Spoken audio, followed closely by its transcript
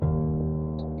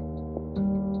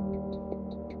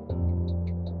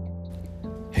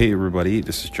Hey everybody,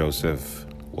 this is Joseph.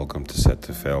 Welcome to Set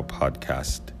to Fail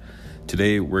podcast.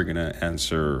 Today we're going to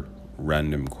answer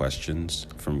random questions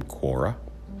from Quora.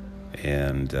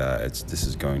 And this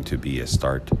is going to be a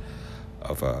start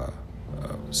of a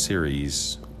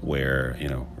series where,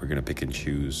 we're going to pick and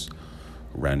choose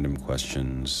random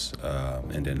questions.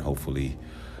 And then hopefully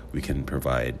we can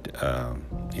provide,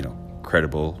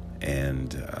 credible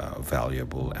and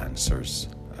valuable answers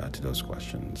to those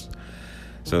questions.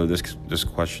 So this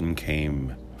question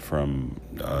came from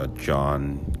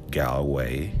John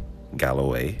Galloway,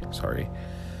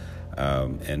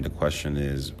 and the question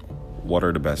is, what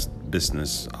are the best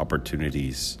business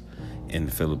opportunities in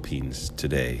the Philippines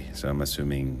today? So I'm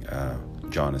assuming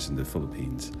John is in the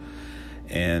Philippines,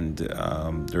 and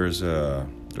there's a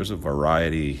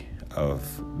variety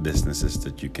of businesses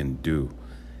that you can do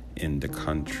in the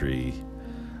country,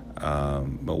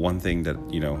 but one thing that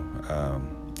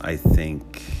I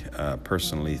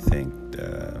personally think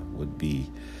would be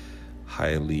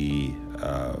highly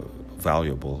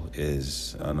valuable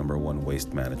is number one,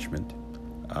 waste management,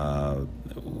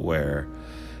 where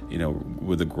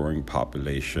with a growing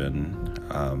population,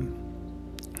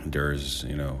 there's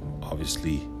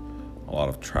obviously a lot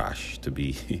of trash to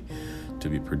be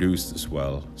produced as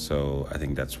well. So I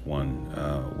think that's one.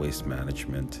 Waste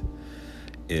management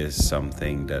is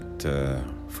something that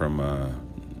from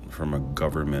a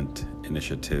government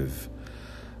initiative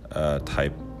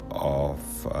type of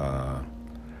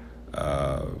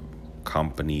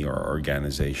company or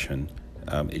organization,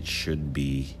 it should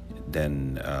be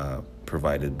then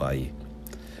provided by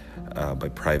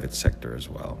private sector as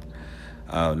well.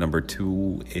 Number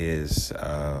two is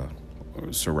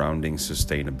surrounding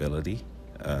sustainability.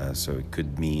 So it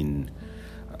could mean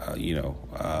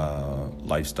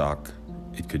livestock.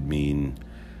 It could mean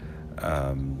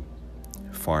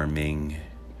farming.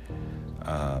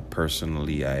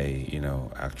 Personally, I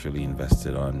actually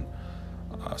invested on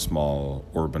small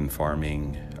urban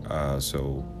farming.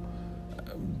 So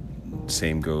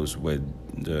same goes with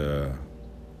the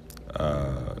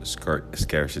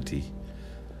scarcity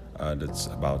that's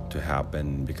about to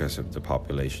happen because of the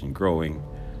population growing.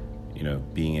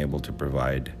 Being able to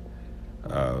provide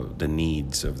the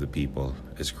needs of the people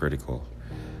is critical.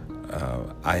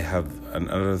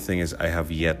 Another thing is, I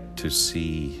have yet to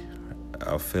see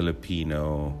a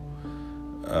Filipino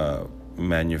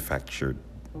manufactured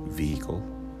vehicle,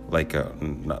 we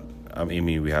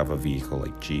have a vehicle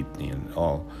like Jeepney and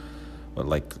all, but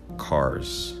like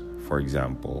cars, for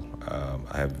example,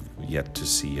 I have yet to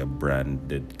see a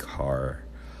branded car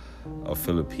of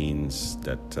Philippines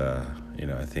that I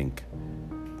think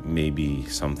maybe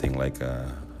something like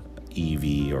a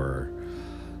EV or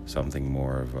something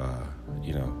more of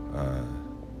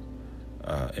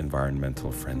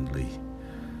environmental friendly.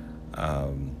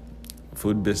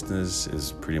 Food business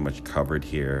is pretty much covered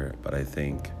here, but I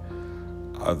think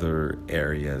other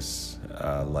areas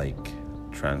like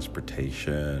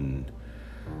transportation,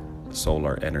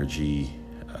 solar energy,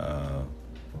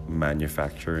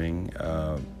 manufacturing,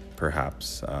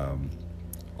 perhaps,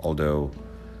 although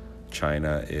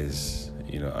China is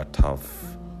a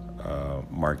tough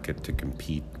market to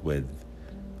compete with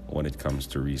when it comes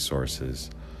to resources,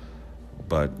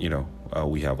 but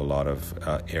we have a lot of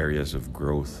areas of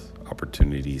growth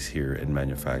opportunities here in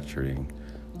manufacturing.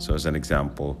 So as an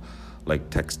example, like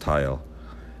textile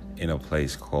in a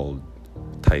place called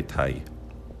Tai,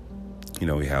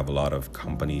 we have a lot of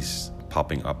companies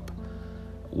popping up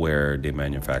where they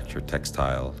manufacture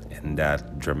textile, and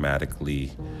that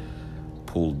dramatically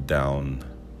pulled down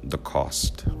the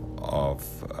cost of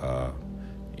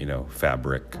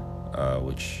fabric,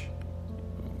 which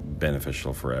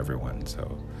beneficial for everyone.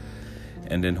 So,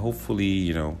 and then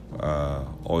hopefully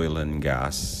oil and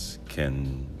gas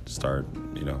can start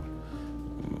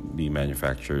be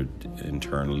manufactured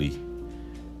internally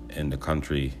in the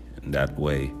country, and that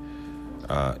way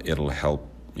it'll help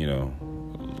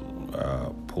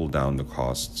pull down the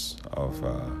costs of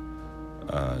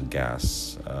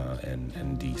gas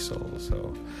and diesel.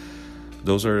 So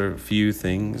those are a few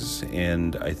things,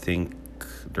 and I think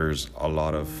there's a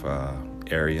lot of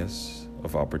areas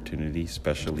of opportunity,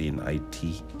 especially in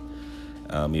IT.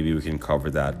 Maybe we can cover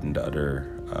that in the other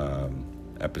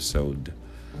episode.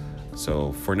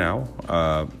 So for now,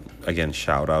 again,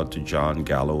 shout out to John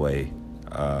Galloway,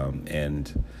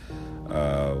 and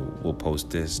we'll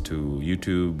post this to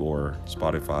YouTube or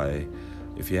Spotify.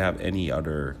 If you have any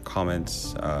other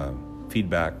comments,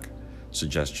 feedback,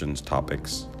 suggestions,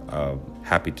 topics,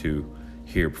 happy to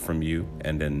hear from you,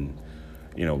 and then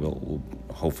we'll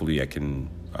hopefully I can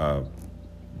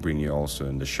bring you also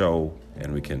in the show,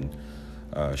 and we can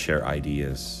share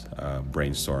ideas,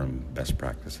 brainstorm best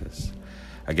practices.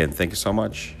 Again, thank you so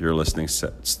much. You're listening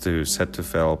to Set to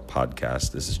Fail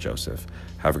podcast. This is Joseph.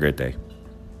 Have a great day.